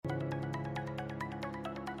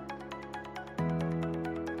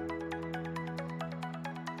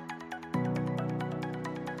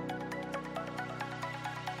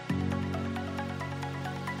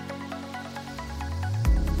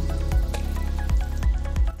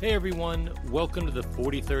Hey everyone, welcome to the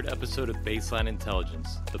 43rd episode of Baseline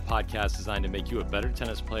Intelligence, the podcast designed to make you a better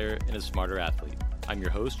tennis player and a smarter athlete. I'm your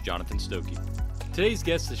host, Jonathan Stokey. Today's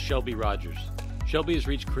guest is Shelby Rogers. Shelby has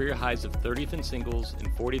reached career highs of 30th in singles and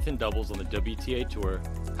 40th in doubles on the WTA Tour,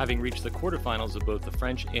 having reached the quarterfinals of both the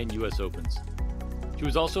French and US Opens. She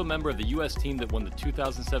was also a member of the US team that won the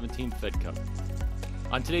 2017 Fed Cup.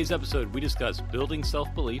 On today's episode, we discuss building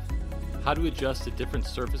self-belief, how to adjust to different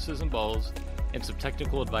surfaces and balls, and some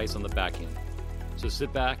technical advice on the backhand. So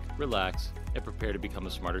sit back, relax, and prepare to become a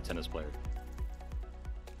smarter tennis player.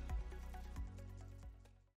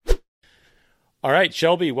 All right,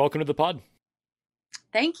 Shelby, welcome to the pod.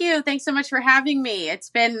 Thank you. Thanks so much for having me. It's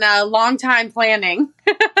been a long time planning.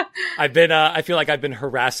 I feel like I've been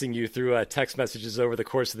harassing you through text messages over the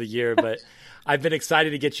course of the year, but I've been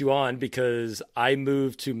excited to get you on because I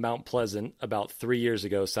moved to Mount Pleasant about 3 years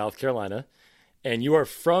ago, South Carolina. And you are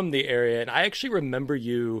from the area, and I actually remember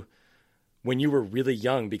you when you were really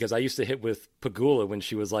young because I used to hit with Pagula when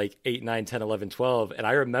she was like 8, 9, 10, 11, 12, and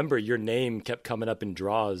I remember your name kept coming up in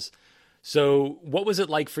draws. So what was it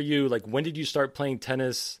like for you? Like, when did you start playing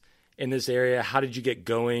tennis in this area? How did you get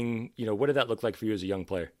going? You know, what did that look like for you as a young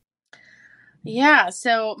player? Yeah,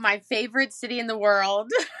 so my favorite city in the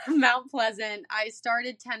world, Mount Pleasant. I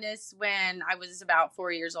started tennis when I was about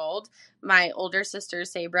 4 years old. My older sister,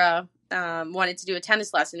 Sabra, wanted to do a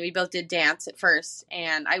tennis lesson. We both did dance at first,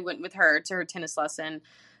 and I went with her to her tennis lesson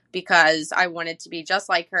because I wanted to be just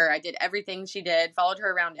like her. I did everything she did, followed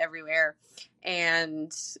her around everywhere,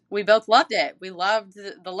 and we both loved it. We loved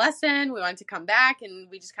the lesson. We wanted to come back, and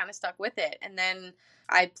we just kind of stuck with it. And then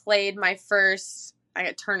I played my first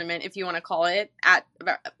tournament, if you want to call it, at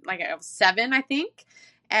about like I was 7, I think,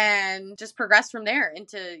 and just progressed from there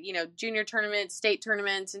into, junior tournaments, state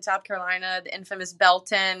tournaments in South Carolina, the infamous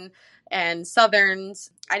Belton and Southerns.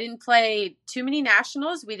 I didn't play too many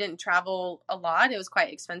nationals. We didn't travel a lot. It was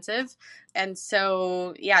quite expensive. And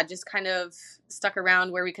so, just kind of stuck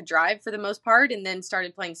around where we could drive for the most part, and then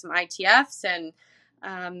started playing some ITFs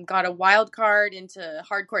and got a wild card into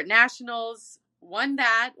hardcourt nationals. Won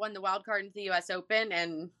the wild card into the US Open,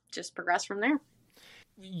 and just progressed from there.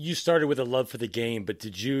 You started with a love for the game, but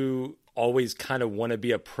did you always kind of want to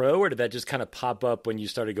be a pro, or did that just kind of pop up when you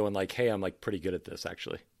started going like, hey, I'm like pretty good at this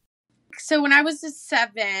actually? So when I was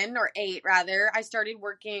 7 or 8, rather, I started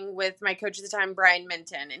working with my coach at the time, Brian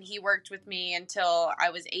Minton, and he worked with me until I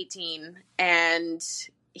was 18. And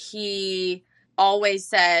he always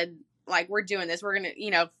said, like, we're doing this. We're going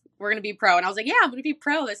to, we're going to be pro. And I was like, yeah, I'm going to be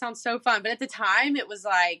pro. That sounds so fun. But at the time it was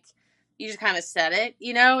like, you just kind of said it,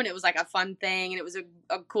 and it was like a fun thing, and it was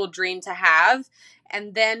a cool dream to have.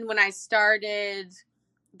 And then when I started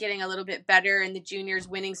getting a little bit better in the juniors,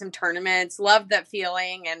 winning some tournaments, loved that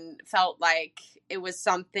feeling and felt like it was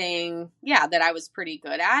something, that I was pretty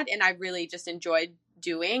good at. And I really just enjoyed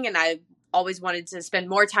doing. And I always wanted to spend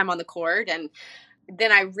more time on the court. And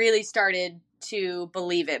then I really started to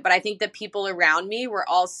believe it. But I think the people around me were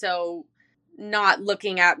also not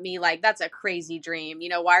looking at me like, that's a crazy dream.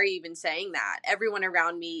 Why are you even saying that? Everyone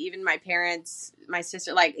around me, even my parents, my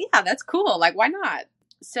sister, like, yeah, that's cool. Like, why not?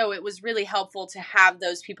 So it was really helpful to have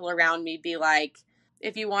those people around me be like,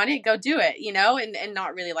 if you want it, go do it, and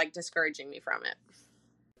not really like discouraging me from it.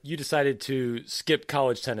 You decided to skip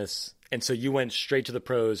college tennis, and so you went straight to the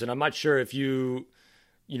pros. And I'm not sure if you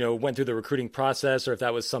went through the recruiting process or if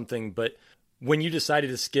that was something, but when you decided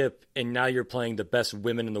to skip and now you're playing the best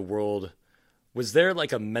women in the world, was there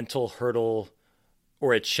like a mental hurdle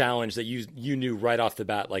or a challenge that you knew right off the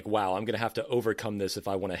bat, like, wow, I'm going to have to overcome this if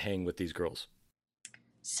I want to hang with these girls?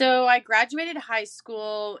 So I graduated high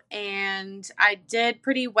school and I did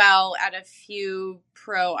pretty well at a few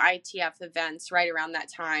pro ITF events right around that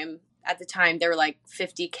time. At the time, there were like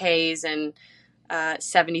 50Ks and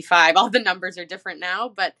 75. All the numbers are different now,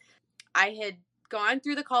 but I had gone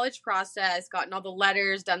through the college process, gotten all the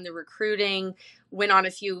letters, done the recruiting, went on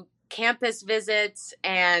a few campus visits.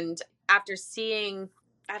 And after seeing,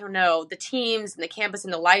 the teams and the campus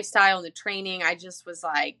and the lifestyle and the training, I just was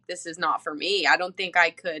like, this is not for me. I don't think I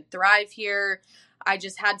could thrive here. I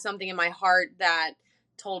just had something in my heart that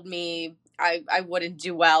told me I wouldn't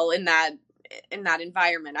do well in that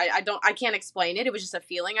environment. I can't explain it. It was just a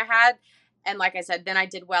feeling I had. And like I said, then I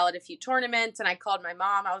did well at a few tournaments, and I called my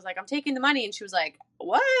mom. I was like, I'm taking the money. And she was like,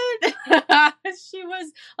 what? She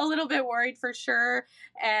was a little bit worried for sure.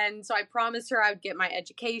 And so I promised her I would get my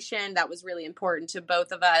education. That was really important to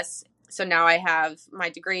both of us. So now I have my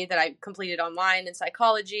degree that I completed online in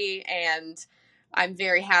psychology, and I'm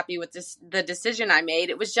very happy with the decision I made.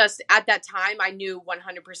 It was just at that time, I knew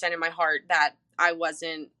 100% in my heart that I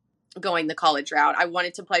wasn't going the college route. I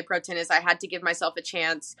wanted to play pro tennis. I had to give myself a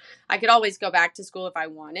chance. I could always go back to school if I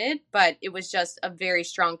wanted, but it was just a very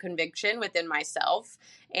strong conviction within myself.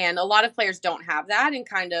 And a lot of players don't have that and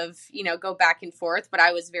kind of, go back and forth. But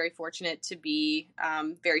I was very fortunate to be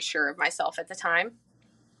very sure of myself at the time.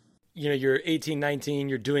 You're 18, 19,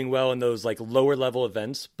 you're doing well in those like lower level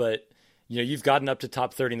events, but you've gotten up to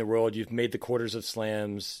top 30 in the world. You've made the quarters of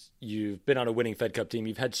slams. You've been on a winning Fed Cup team.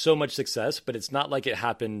 You've had so much success, but it's not like it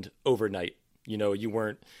happened overnight. You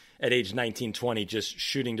weren't at age 19, 20, just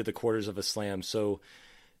shooting to the quarters of a slam. So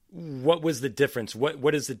what was the difference?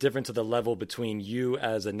 What is the difference of the level between you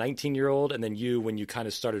as a 19-year-old and then you when you kind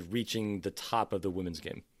of started reaching the top of the women's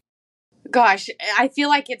game? Gosh, I feel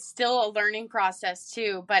like it's still a learning process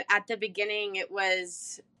too. But at the beginning,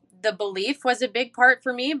 the belief was a big part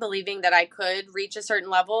for me, believing that I could reach a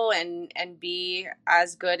certain level and be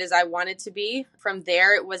as good as I wanted to be. From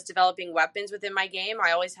there, it was developing weapons within my game.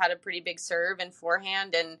 I always had a pretty big serve and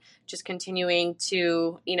forehand, and just continuing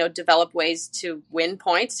to, develop ways to win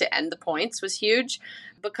points, to end the points was huge.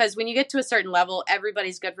 Because when you get to a certain level,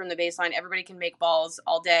 everybody's good from the baseline. Everybody can make balls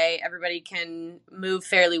all day. Everybody can move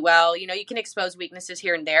fairly well. You can expose weaknesses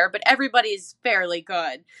here and there, but everybody's fairly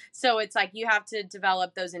good. So it's like you have to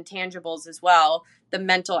develop those intangibles as well. The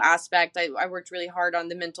mental aspect, I worked really hard on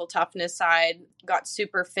the mental toughness side, got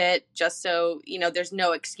super fit just so, there's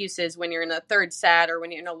no excuses when you're in a third set or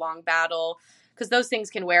when you're in a long battle. Because those things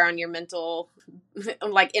can wear on your mental,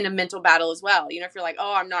 like in a mental battle as well. If you're like,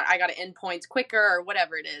 oh, I got to end points quicker or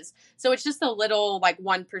whatever it is. So it's just the little like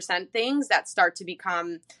 1% things that start to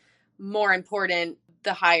become more important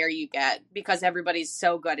the higher you get because everybody's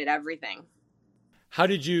so good at everything. How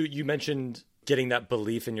did you mentioned getting that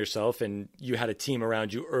belief in yourself and you had a team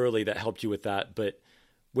around you early that helped you with that. But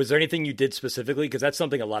was there anything you did specifically? Because that's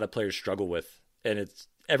something a lot of players struggle with. And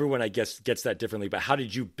everyone, I guess, gets that differently. But how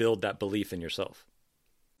did you build that belief in yourself?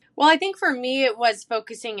 Well, I think for me, it was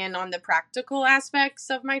focusing in on the practical aspects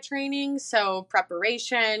of my training. So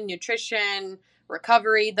preparation, nutrition,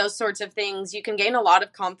 recovery, those sorts of things. You can gain a lot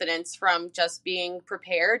of confidence from just being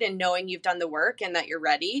prepared and knowing you've done the work and that you're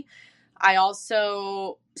ready. I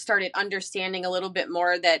also started understanding a little bit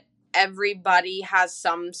more that everybody has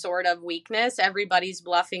some sort of weakness. Everybody's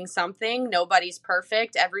bluffing something. Nobody's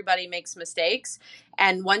perfect. Everybody makes mistakes.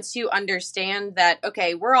 And once you understand that,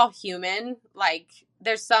 okay, we're all human, like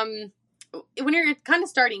when you're kind of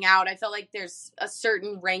starting out, I felt like there's a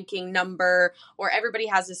certain ranking number or everybody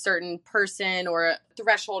has a certain person or a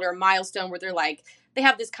threshold or a milestone where they're like, they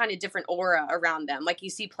have this kind of different aura around them. Like you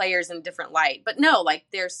see players in a different light, but no, like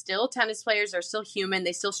they're still tennis players. They're still human.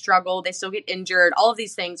 They still struggle. They still get injured. All of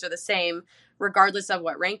these things are the same, regardless of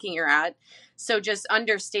what ranking you're at. So just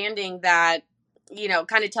understanding that,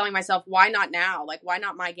 kind of telling myself, why not now? Like, why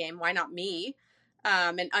not my game? Why not me?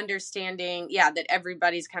 And understanding, that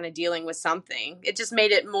everybody's kind of dealing with something. It just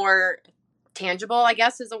made it more tangible, I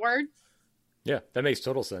guess is a word. Yeah, that makes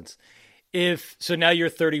total sense. So now you're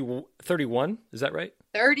 31, is that right?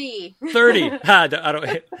 30. 30. I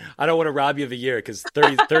don't want to rob you of a year because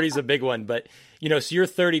 30 is a big one. But, so you're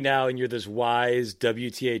 30 now and you're this wise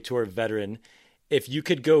WTA Tour veteran. If you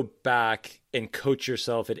could go back and coach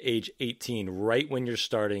yourself at age 18, right when you're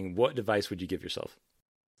starting, what advice would you give yourself?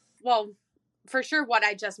 Well, for sure, what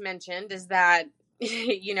I just mentioned is that,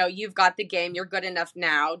 you've got the game. You're good enough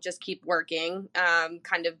now. Just keep working,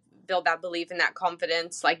 kind of build that belief and that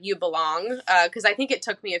confidence, like you belong. Because I think it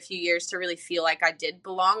took me a few years to really feel like I did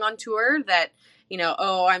belong on tour, that,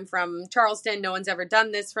 I'm from Charleston. No one's ever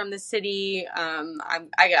done this from the city.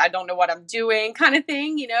 I don't know what I'm doing kind of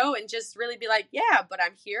thing, and just really be like, yeah, but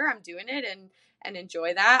I'm here. I'm doing it and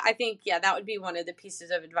enjoy that. I think, that would be one of the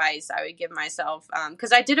pieces of advice I would give myself.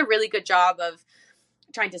 Because I did a really good job of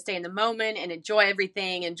trying to stay in the moment and enjoy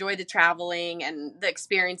everything, enjoy the traveling and the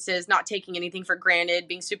experiences, not taking anything for granted,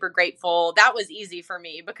 being super grateful. That was easy for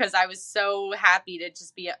me because I was so happy to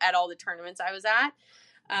just be at all the tournaments I was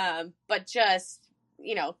at. But just,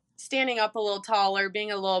 standing up a little taller,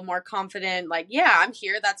 being a little more confident, like, yeah, I'm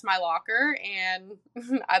here. That's my locker and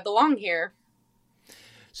I belong here.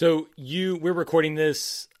 So we're recording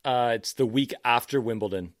this, it's the week after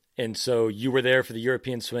Wimbledon. And so you were there for the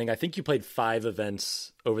European swing. I think you played 5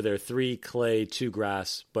 events over there, 3 clay, 2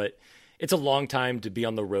 grass, but it's a long time to be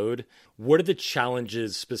on the road. What are the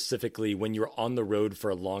challenges specifically when you're on the road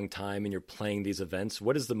for a long time and you're playing these events?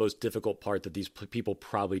 What is the most difficult part that these people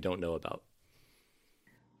probably don't know about?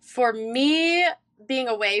 For me, being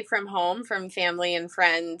away from home, from family and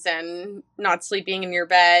friends, and not sleeping in your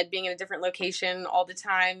bed, being in a different location all the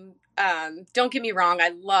time. Don't get me wrong. I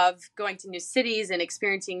love going to new cities and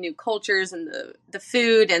experiencing new cultures and the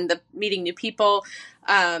food and the meeting new people.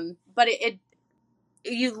 But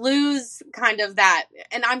you lose kind of that,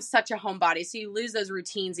 and I'm such a homebody, so you lose those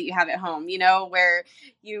routines that you have at home, where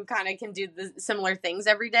you kind of can do the similar things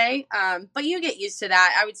every day. But you get used to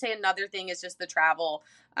that. I would say another thing is just the travel,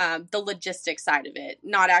 the logistics side of it,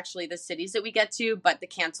 not actually the cities that we get to, but the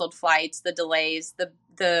canceled flights, the delays,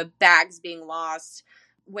 the bags being lost,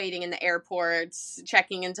 waiting in the airports,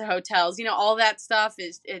 checking into hotels, all that stuff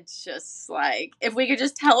it's just like, if we could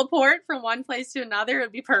just teleport from one place to another,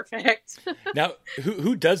 it'd be perfect. Now,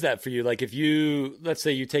 who does that for you? Like if let's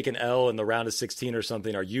say you take an L in the round of 16 or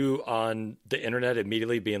something, are you on the internet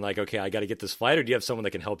immediately being like, okay, I got to get this flight, or do you have someone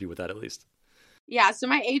that can help you with that at least? Yeah, so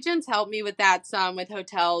my agents help me with that some, with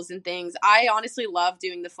hotels and things. I honestly love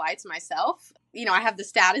doing the flights myself. I have the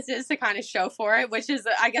statuses to kind of show for it, which is,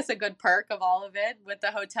 I guess, a good perk of all of it with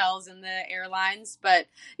the hotels and the airlines. But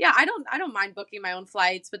yeah, I don't mind booking my own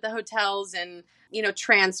flights, but the hotels and,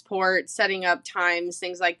 transport, setting up times,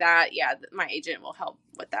 things like that. Yeah, my agent will help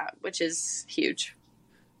with that, which is huge.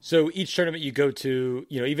 So each tournament you go to,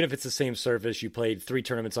 even if it's the same surface, you played 3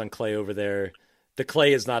 tournaments on clay over there. The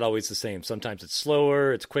clay is not always the same. Sometimes it's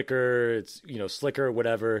slower, it's quicker, it's, slicker,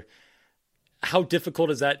 whatever. How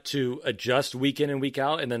difficult is that to adjust week in and week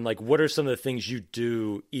out? And then what are some of the things you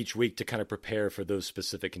do each week to kind of prepare for those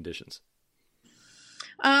specific conditions?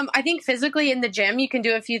 I think physically in the gym, you can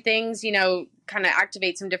do a few things, kind of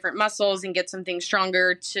activate some different muscles and get some things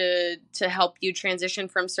stronger to help you transition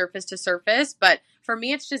from surface to surface. But for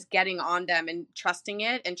me, it's just getting on them and trusting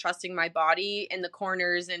it and trusting my body in the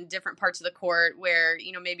corners and different parts of the court where,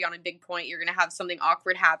 maybe on a big point, you're going to have something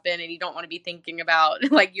awkward happen and you don't want to be thinking about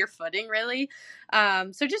your footing really.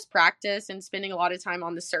 So just practice and spending a lot of time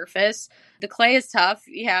on the surface. The clay is tough.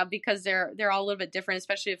 Yeah, because they're all a little bit different,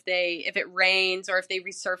 especially if it rains or if they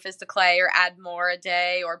resurface the clay or add more a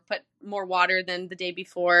day or put more water than the day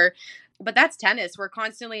before. But that's tennis. We're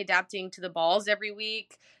constantly adapting to the balls every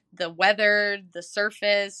week. The weather, the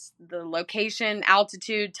surface, the location,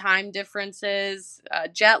 altitude, time differences,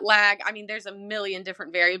 jet lag. I mean, there's a million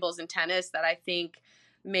different variables in tennis that I think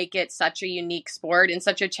make it such a unique sport and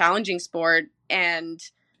such a challenging sport. And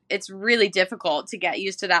it's really difficult to get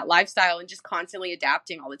used to that lifestyle and just constantly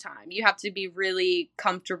adapting all the time. You have to be really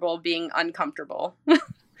comfortable being uncomfortable.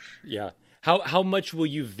 Yeah. How much will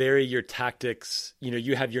you vary your tactics?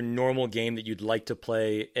 You have your normal game that you'd like to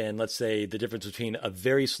play, and let's say the difference between a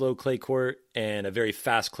very slow clay court and a very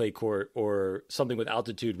fast clay court or something with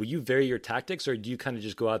altitude. Will you vary your tactics, or do you kind of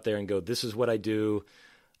just go out there and go, this is what I do,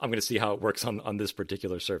 I'm going to see how it works on this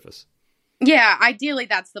particular surface? Yeah, ideally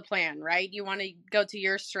that's the plan, right? You want to go to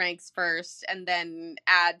your strengths first and then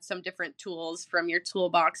add some different tools from your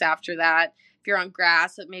toolbox after that. If you're on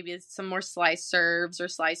grass, maybe it's some more slice serves or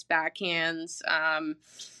slice backhands.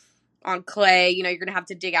 On clay, you're going to have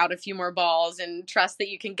to dig out a few more balls and trust that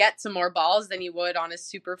you can get some more balls than you would on a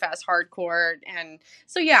super fast hard court. And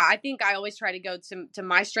so, yeah, I think I always try to go to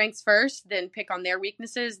my strengths first, then pick on their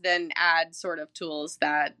weaknesses, then add sort of tools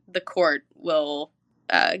that the court will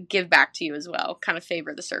give back to you as well, kind of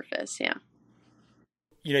favor the surface. Yeah.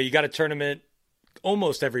 You got a tournament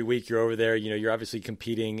almost every week. You're over there, you're obviously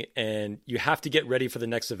competing and you have to get ready for the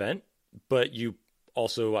next event, but you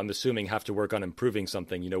also, I'm assuming, have to work on improving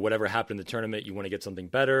something. Whatever happened in the tournament, you want to get something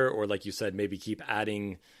better, or like you said, maybe keep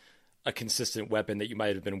adding a consistent weapon that you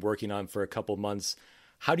might have been working on for a couple months.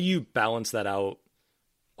 How do you balance that out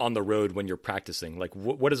on the road when you're practicing?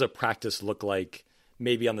 What does a practice look like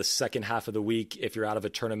maybe on the second half of the week if you're out of a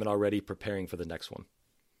tournament already preparing for the next one?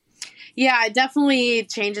 Yeah, it definitely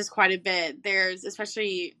changes quite a bit. There's,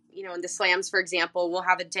 especially, in the slams, for example, we'll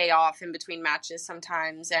have a day off in between matches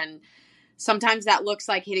sometimes. And sometimes that looks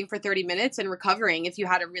like hitting for 30 minutes and recovering if you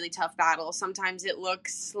had a really tough battle. Sometimes it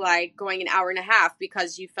looks like going an hour and a half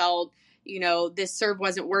because you felt, this serve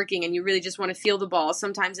wasn't working and you really just want to feel the ball.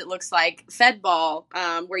 Sometimes it looks like fed ball,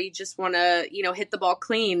 where you just want to, hit the ball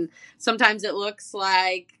clean. Sometimes it looks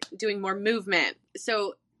like doing more movement.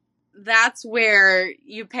 So that's where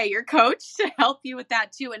you pay your coach to help you with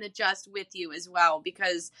that too and adjust with you as well.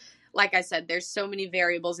 Because like I said, there's so many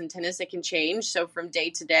variables in tennis that can change. So from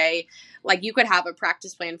day to day, you could have a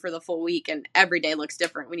practice plan for the full week and every day looks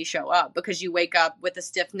different when you show up because you wake up with a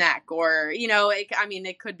stiff neck or,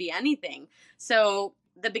 it could be anything. So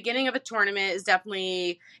the beginning of a tournament is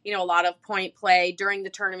definitely, a lot of point play. During the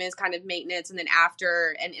tournament is kind of maintenance. And then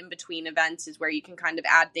after and in between events is where you can kind of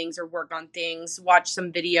add things or work on things, watch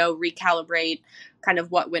some video, recalibrate kind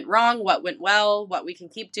of what went wrong, what went well, what we can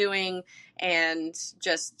keep doing, and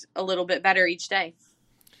just a little bit better each day.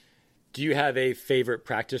 Do you have a favorite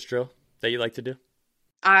practice drill that you like to do?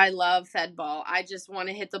 I love Fed ball. I just want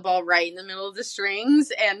to hit the ball right in the middle of the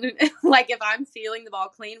strings. And like if I'm feeling the ball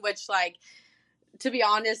clean, which like, to be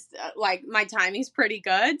honest, like my timing's pretty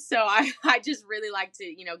good. So I just really like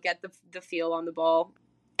to, get the feel on the ball.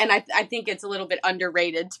 And I think it's a little bit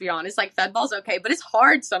underrated, to be honest. Like Fed ball's okay, but it's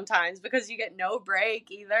hard sometimes because you get no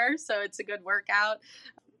break either. So it's a good workout.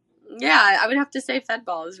 Yeah, I would have to say Fed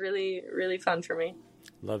ball is really, really fun for me.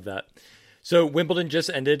 Love that. So Wimbledon just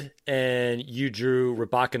ended and you drew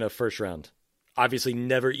Rybakina first round. Obviously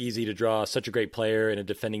never easy to draw such a great player and a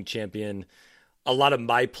defending champion. A lot of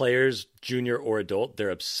my players, junior or adult, they're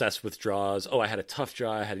obsessed with draws. Oh, I had a tough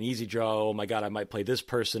draw. I had an easy draw. Oh my God, I might play this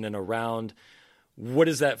person in a round. What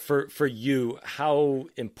is that for you? How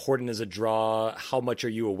important is a draw? How much are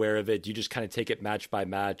you aware of it? Do you just kind of take it match by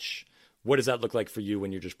match? What does that look like for you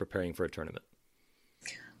when you're just preparing for a tournament?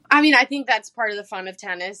 I mean, I think that's part of the fun of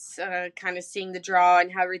tennis, kind of seeing the draw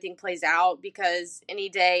and how everything plays out, because any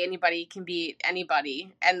day anybody can beat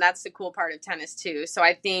anybody. And that's the cool part of tennis too. So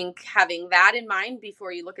I think having that in mind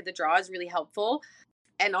before you look at the draw is really helpful.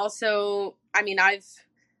 And also, I mean, I've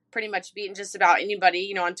pretty much beaten just about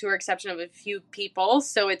anybody, on tour, exception of a few people.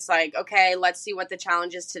 So it's like, okay, let's see what the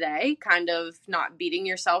challenge is today. Kind of not beating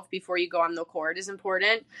yourself before you go on the court is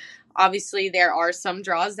important. Obviously, there are some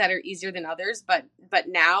draws that are easier than others, but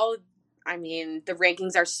now, I mean, the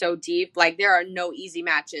rankings are so deep. Like, there are no easy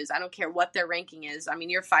matches. I don't care what their ranking is. I mean,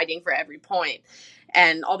 you're fighting for every point,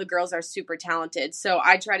 and all the girls are super talented. So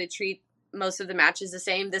I try to treat most of the matches the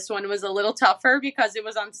same. This one was a little tougher because it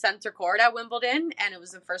was on center court at Wimbledon, and it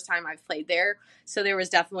was the first time I've played there. So there was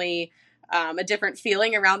definitely a different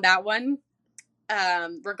feeling around that one.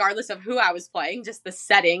 Regardless of who I was playing, just the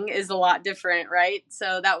setting is a lot different, right?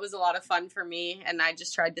 So that was a lot of fun for me, and I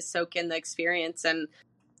just tried to soak in the experience. And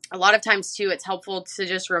a lot of times too, it's helpful to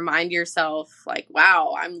just remind yourself, like,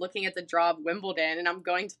 wow, I'm looking at the draw of Wimbledon and I'm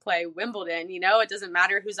going to play Wimbledon. It doesn't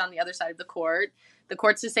matter who's on the other side of the court. The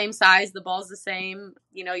court's the same size, the ball's the same,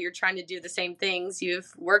 you're trying to do the same things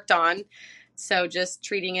you've worked on. So just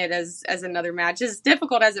treating it as another match, as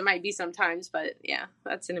difficult as it might be sometimes, but yeah,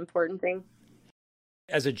 that's an important thing.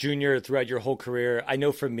 As a junior throughout your whole career, I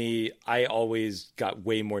know for me, I always got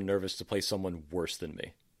way more nervous to play someone worse than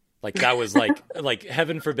me. Like that was like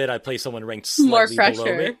heaven forbid I play someone ranked slightly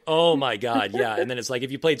below me. Oh my God. Yeah. And then it's like,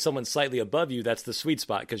 if you played someone slightly above you, that's the sweet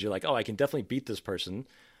spot. Cause you're like, oh, I can definitely beat this person,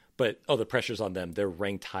 but the pressure's on them. They're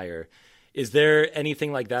ranked higher. Is there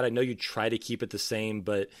anything like that? I know you try to keep it the same,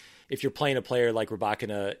 but if you're playing a player like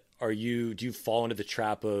Rybakina, do you fall into the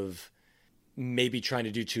trap of maybe trying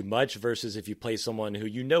to do too much versus if you play someone who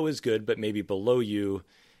is good, but maybe below you?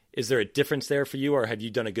 Is there a difference there for you, or have you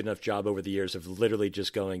done a good enough job over the years of literally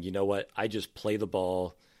just going, you know what, I just play the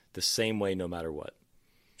ball the same way no matter what?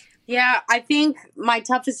 Yeah, I think my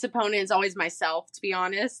toughest opponent is always myself, to be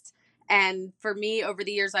honest. And for me, over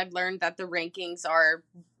the years, I've learned that the rankings are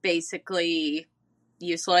basically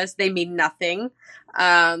useless. They mean nothing.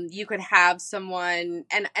 You could have someone,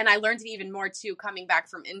 and I learned it even more too, coming back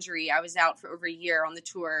from injury. I was out for over a year on the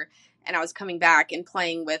tour, and I was coming back and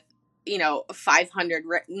playing with, a 500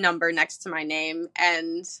 number next to my name.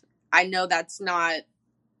 And I know that's not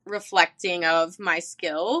reflecting of my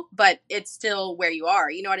skill, but it's still where you are.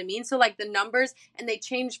 You know what I mean? So like the numbers, and they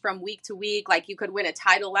change from week to week. Like you could win a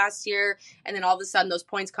title last year, and then all of a sudden those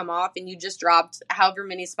points come off and you just dropped however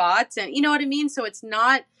many spots. And you know what I mean? So it's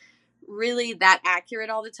not really that accurate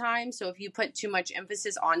all the time. So if you put too much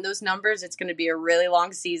emphasis on those numbers, it's going to be a really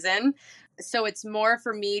long season. So it's more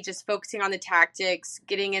for me just focusing on the tactics,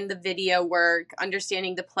 getting in the video work,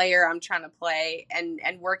 understanding the player I'm trying to play, and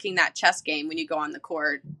working that chess game when you go on the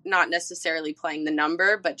court. Not necessarily playing the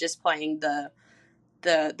number, but just playing the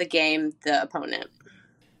game, the opponent.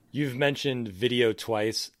 You've mentioned video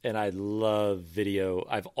twice, and I love video.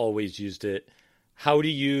 I've always used it. Are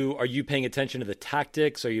you paying attention to the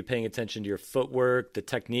tactics? Are you paying attention to your footwork, the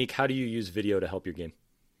technique? How do you use video to help your game?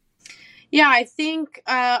 Yeah, I think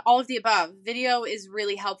all of the above. Video is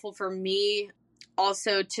really helpful for me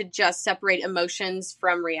also to just separate emotions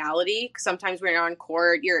from reality. 'Cause sometimes when you're on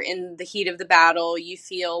court, you're in the heat of the battle. You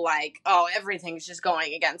feel like, oh, everything's just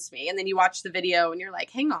going against me. And then you watch the video and you're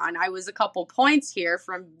like, hang on, I was a couple points here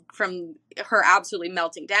from her absolutely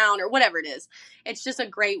melting down or whatever it is. It's just a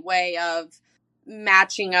great way of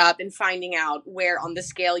matching up and finding out where on the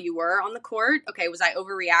scale you were on the court. Okay, was I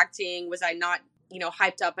overreacting? Was I not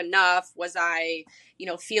hyped up enough? Was I,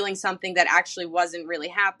 feeling something that actually wasn't really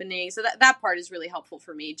happening? So that part is really helpful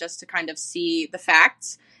for me, just to kind of see the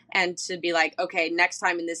facts and to be like, okay, next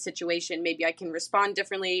time in this situation, maybe I can respond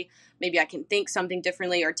differently. Maybe I can think something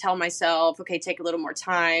differently or tell myself, okay, take a little more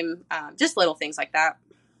time. Just little things like that.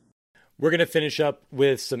 We're going to finish up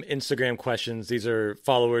with some Instagram questions. These are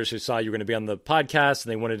followers who saw you were going to be on the podcast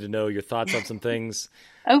and they wanted to know your thoughts on some things.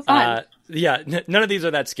 Oh, fun. None of these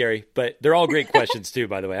are that scary, but they're all great questions too,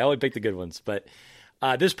 by the way. I only pick the good ones. But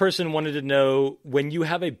this person wanted to know, when you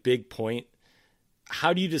have a big point,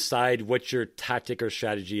 how do you decide what your tactic or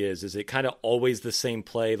strategy is? Is it kind of always the same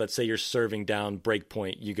play? Let's say you're serving down break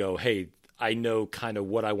point. You go, hey, I know kind of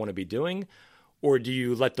what I want to be doing. Or do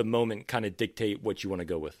you let the moment kind of dictate what you want to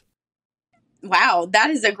go with? Wow,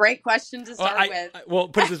 that is a great question to start with.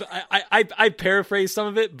 Put it this way, I paraphrase some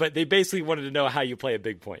of it, but they basically wanted to know how you play a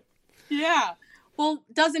big point. Yeah. Well,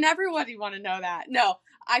 doesn't everybody want to know that? No,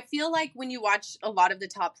 I feel like when you watch a lot of the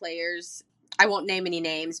top players, I won't name any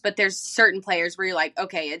names, but there's certain players where you're like,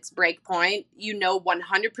 okay, it's break point.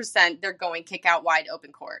 100% they're going kick out wide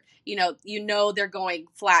open court. They're going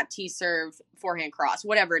flat T serve, forehand cross,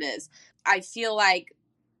 whatever it is. I feel like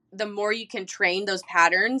the more you can train those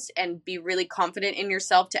patterns and be really confident in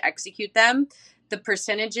yourself to execute them, the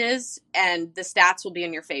percentages and the stats will be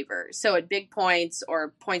in your favor. So at big points or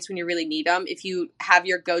points when you really need them, if you have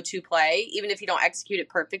your go-to play, even if you don't execute it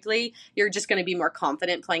perfectly, you're just going to be more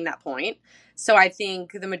confident playing that point. So I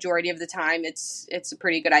think the majority of the time it's a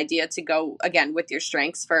pretty good idea to go, again, with your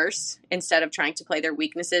strengths first instead of trying to play their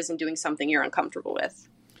weaknesses and doing something you're uncomfortable with.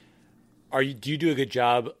 Do you do a good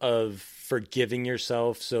job of forgiving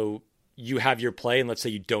yourself so you have your play and let's say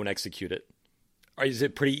you don't execute it? Or is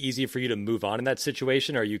it pretty easy for you to move on in that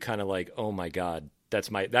situation? Or are you kind of like, oh my God, that's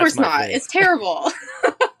my thing? Of course not. It's terrible.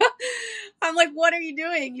 I'm like, what are you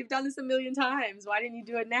doing? You've done this a million times. Why didn't you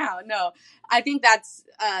do it now? No, I think that's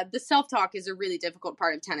the self-talk is a really difficult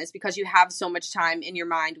part of tennis because you have so much time in your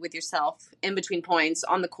mind with yourself in between points,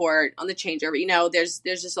 on the court, on the changeover. There's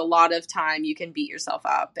just a lot of time you can beat yourself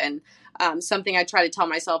up. And something I try to tell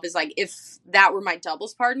myself is like, if that were my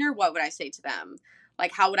doubles partner, what would I say to them?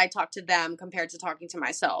 Like, how would I talk to them compared to talking to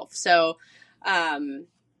myself? So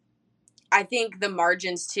I think the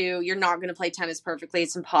margins too, you're not going to play tennis perfectly.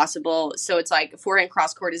 It's impossible. So it's like forehand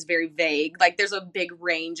cross court is very vague. Like there's a big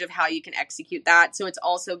range of how you can execute that. So it's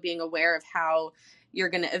also being aware of how you're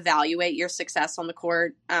going to evaluate your success on the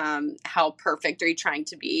court. How perfect are you trying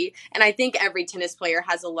to be? And I think every tennis player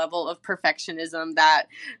has a level of perfectionism that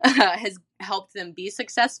has helped them be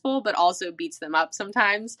successful, but also beats them up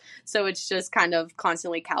sometimes. So it's just kind of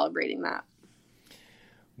constantly calibrating that.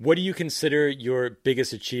 What do you consider your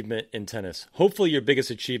biggest achievement in tennis? Hopefully your biggest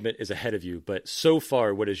achievement is ahead of you, but so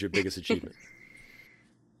far, what is your biggest achievement?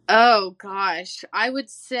 Oh, gosh. I would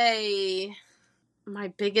say my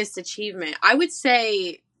biggest achievement. I would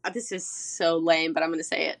say, this is so lame, but I'm going to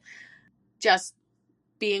say it. Just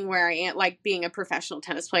being where I am, like being a professional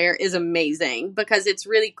tennis player is amazing because it's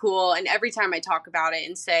really cool. And every time I talk about it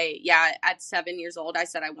and say, yeah, at 7 years old, I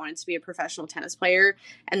said I wanted to be a professional tennis player.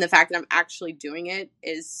 And the fact that I'm actually doing it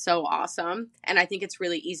is so awesome. And I think it's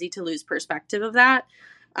really easy to lose perspective of that.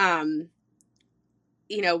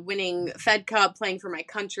 Winning Fed Cup, playing for my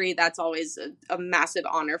country, that's always a massive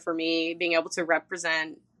honor for me. Being able to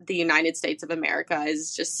represent the United States of America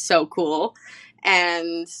is just so cool.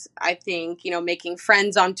 And I think, making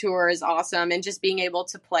friends on tour is awesome. And just being able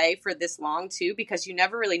to play for this long too, because you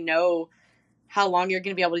never really know how long you're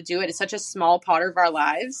going to be able to do it. It's such a small part of our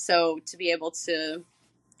lives. So to be able to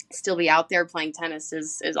still be out there playing tennis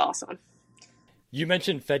is awesome. You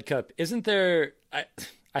mentioned Fed Cup. Isn't there...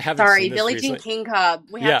 I haven't Sorry, seen this Billie recently. Jean King Cup.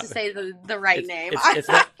 We have to say the right name. It's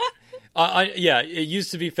not, it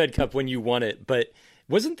used to be Fed Cup when you won it, but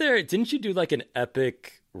didn't you do like an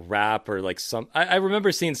epic rap or like some, I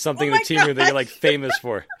remember seeing something in the team room that you're like famous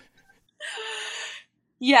for.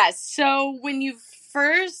 Yes. So when you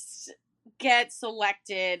first get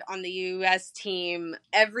selected on the U.S. team,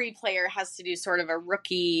 every player has to do sort of a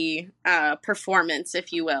rookie performance,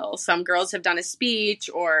 if you will. Some girls have done a speech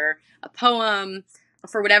or a poem.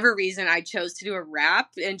 For whatever reason, I chose to do a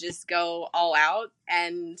rap and just go all out.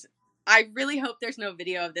 And I really hope there's no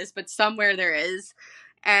video of this, but somewhere there is.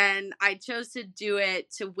 And I chose to do it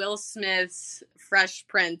to Will Smith's Fresh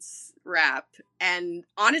Prince rap. And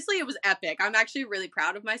honestly, it was epic. I'm actually really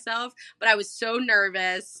proud of myself, but I was so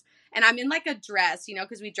nervous. And I'm in like a dress,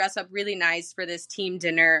 because we dress up really nice for this team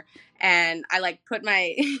dinner. And I like put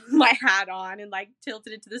my my hat on and like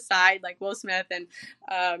tilted it to the side like Will Smith and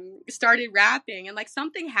started rapping. And like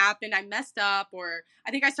something happened. I messed up, or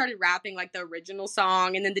I think I started rapping like the original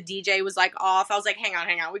song. And then the DJ was like off. I was like, hang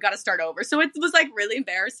on. We got to start over. So it was like really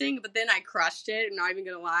embarrassing. But then I crushed it. I'm not even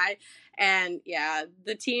going to lie. And yeah,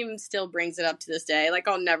 the team still brings it up to this day. Like,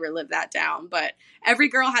 I'll never live that down, but every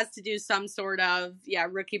girl has to do some sort of,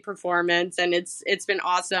 rookie performance. And it's been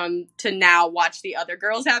awesome to now watch the other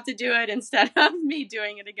girls have to do it instead of me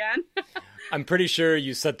doing it again. I'm pretty sure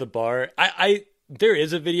you set the bar. There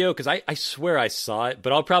is a video, because I swear I saw it,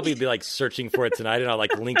 but I'll probably be like searching for it tonight, and I'll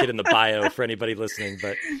like link it in the bio for anybody listening.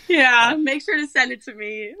 But yeah, make sure to send it to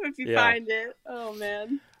me if you find it. Oh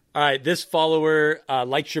man. All right, this follower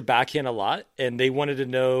liked your backhand a lot, and they wanted to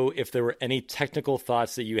know if there were any technical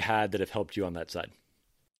thoughts that you had that have helped you on that side.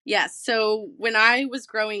 Yes. So when I was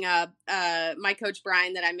growing up, my coach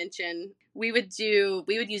Brian that I mentioned, we would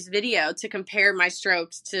use video to compare my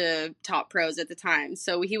strokes to top pros at the time.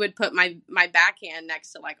 So he would put my backhand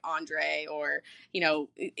next to like Andre or,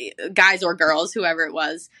 guys or girls, whoever it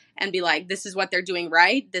was, and be like, this is what they're doing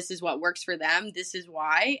right. This is what works for them. This is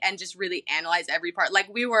why. And just really analyze every part. Like,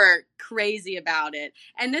 we were crazy about it.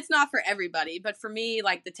 And it's not for everybody, but for me,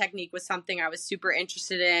 like, the technique was something I was super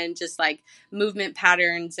interested in, just like movement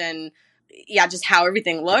patterns and just how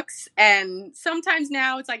everything looks. And sometimes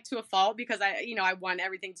now it's like to a fault because I want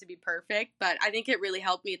everything to be perfect, but I think it really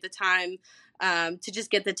helped me at the time to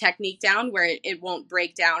just get the technique down where it won't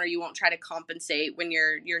break down or you won't try to compensate when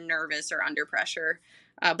you're nervous or under pressure.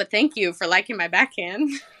 But thank you for liking my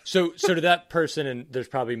backhand. So to that person, and there's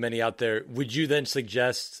probably many out there, would you then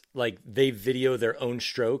suggest like they video their own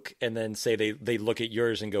stroke and then say they look at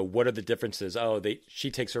yours and go, what are the differences? Oh,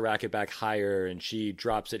 she takes her racket back higher and she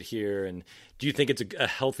drops it here. And do you think it's a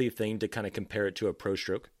healthy thing to kind of compare it to a pro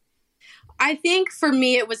stroke? I think for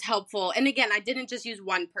me, it was helpful. And again, I didn't just use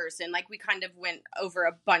one person. Like, we kind of went over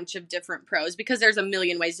a bunch of different pros because there's a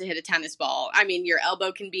million ways to hit a tennis ball. I mean, your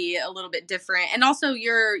elbow can be a little bit different. And also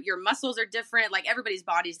your muscles are different. Like, everybody's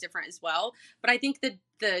body's different as well. But I think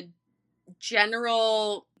the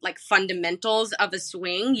general, like, fundamentals of a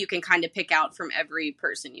swing, you can kind of pick out from every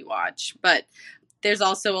person you watch. But there's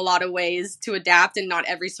also a lot of ways to adapt, and not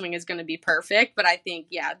every swing is going to be perfect. But I think,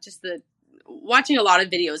 just watching a lot of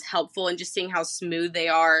videos helpful and just seeing how smooth they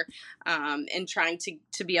are and trying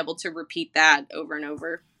to be able to repeat that over and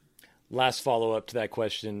over. Last follow-up to that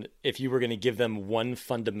question. If you were going to give them one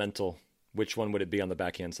fundamental, which one would it be on the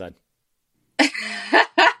backhand side?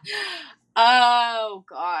 Oh,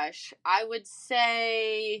 gosh. I would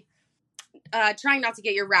say trying not to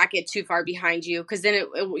get your racket too far behind you, because then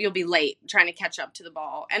you'll be late trying to catch up to the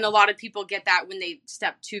ball. And a lot of people get that when they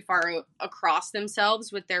step too far across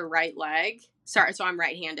themselves with their right leg. Sorry, so I'm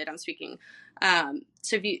right-handed, I'm speaking.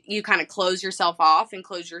 So if you kind of close yourself off and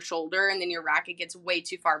close your shoulder, and then your racket gets way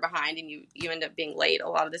too far behind and you end up being late a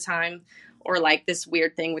lot of the time. Or like this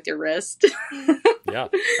weird thing with your wrist. Yeah,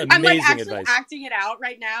 amazing I'm like actually advice. Acting it out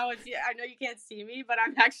right now. I know you can't see me, but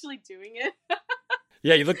I'm actually doing it.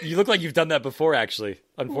 Yeah, you look like you've done that before, actually,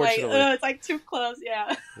 unfortunately. It's like too close,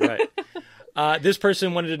 yeah. Right. This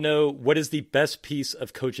person wanted to know, what is the best piece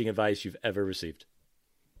of coaching advice you've ever received?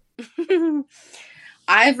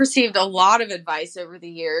 I've received a lot of advice over the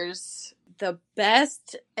years. The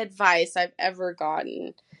best advice I've ever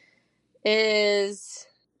gotten is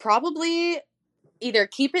probably either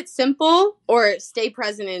keep it simple or stay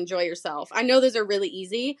present and enjoy yourself. I know those are really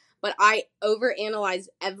easy, but I overanalyze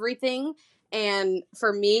everything. And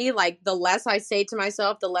for me, like, the less I say to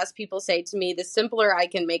myself, the less people say to me, the simpler I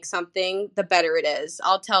can make something, the better it is.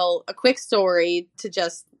 I'll tell a quick story to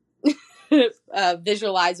just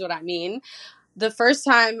visualize what I mean. The first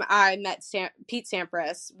time I met Pete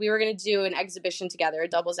Sampras, we were going to do an exhibition together, a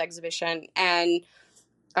doubles exhibition, and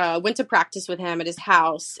went to practice with him at his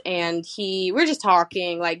house. And we were just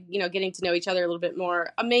talking, like, getting to know each other a little bit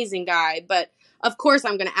more. Amazing guy. But of course,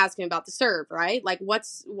 I'm going to ask him about the serve, right? Like,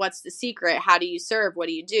 what's the secret? How do you serve? What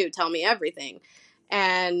do you do? Tell me everything.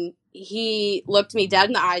 And he looked me dead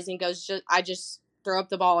in the eyes and goes, I just throw up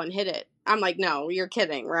the ball and hit it. I'm like, no, you're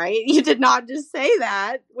kidding, right? You did not just say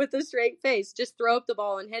that with a straight face. Just throw up the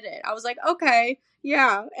ball and hit it. I was like, okay,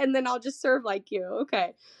 yeah. And then I'll just serve like you.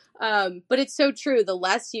 Okay. But it's so true. The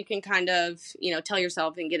less you can kind of, tell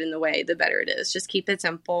yourself and get in the way, the better it is. Just keep it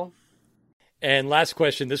simple. And last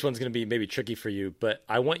question, this one's going to be maybe tricky for you, but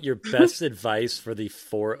I want your best advice for the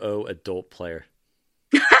 4-0 adult player.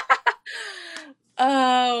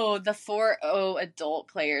 Oh, the 4-0 adult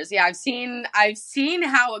players. Yeah, I've seen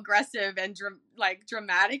how aggressive and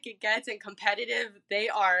dramatic it gets and competitive. They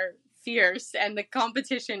are fierce, and the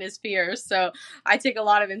competition is fierce. So I take a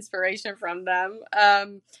lot of inspiration from them.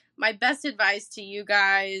 My best advice to you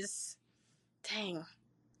guys,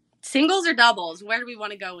 singles or doubles? Where do we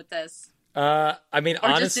want to go with this? I mean,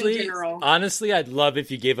 honestly, I'd love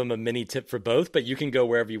if you gave them a mini tip for both, but you can go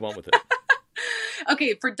wherever you want with it.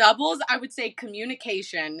 Okay, for doubles, I would say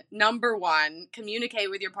communication. Number one, communicate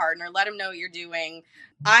with your partner. Let them know what you're doing.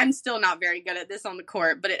 I'm still not very good at this on the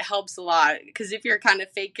court, but it helps a lot because if you're kind of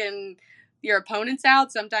faking your opponents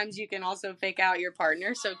out, sometimes you can also fake out your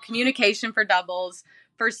partner. So communication for doubles.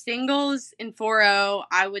 For singles in 4-0,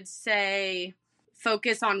 I would say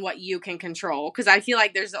focus on what you can control because I feel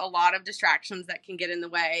like there's a lot of distractions that can get in the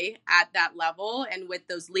way at that level and with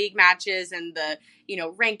those league matches and the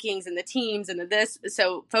rankings and the teams and the this.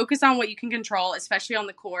 So focus on what you can control, especially on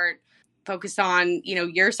the court. Focus on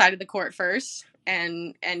your side of the court first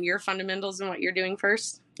and your fundamentals and what you're doing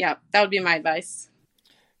first. Yeah, that would be my advice.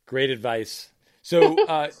 Great advice. So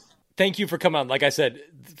thank you for coming on. Like I said,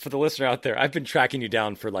 for the listener out there, I've been tracking you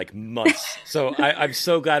down for like months. So I'm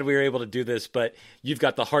so glad we were able to do this, but you've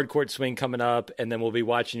got the hard court swing coming up and then we'll be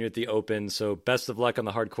watching you at the Open. So best of luck on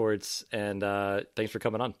the hard courts and thanks for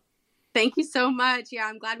coming on. Thank you so much. Yeah,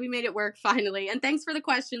 I'm glad we made it work finally. And thanks for the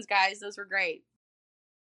questions, guys. Those were great.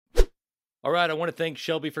 All right. I want to thank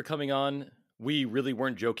Shelby for coming on. We really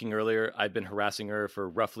weren't joking earlier. I've been harassing her for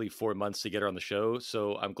roughly 4 months to get her on the show.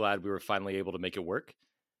 So I'm glad we were finally able to make it work.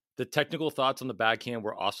 The technical thoughts on the backhand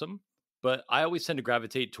were awesome, but I always tend to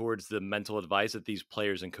gravitate towards the mental advice that these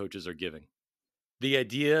players and coaches are giving. The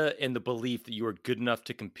idea and the belief that you are good enough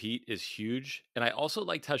to compete is huge. And I also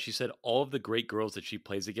liked how she said all of the great girls that she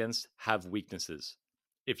plays against have weaknesses.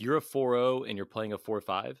 If you're a 4-0 and you're playing a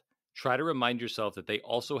 4-5, try to remind yourself that they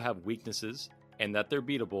also have weaknesses and that they're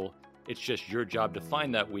beatable. It's just your job to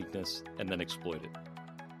find that weakness and then exploit it.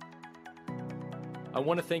 I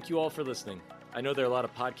want to thank you all for listening. I know there are a lot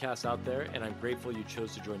of podcasts out there, and I'm grateful you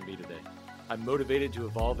chose to join me today. I'm motivated to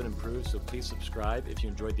evolve and improve, so please subscribe if you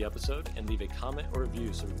enjoyed the episode and leave a comment or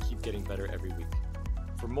review so we can keep getting better every week.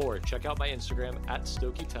 For more, check out my Instagram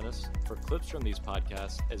 @StokeyTennis for clips from these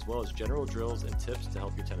podcasts, as well as general drills and tips to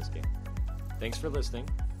help your tennis game. Thanks for listening.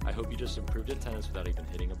 I hope you just improved at tennis without even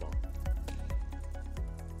hitting a ball.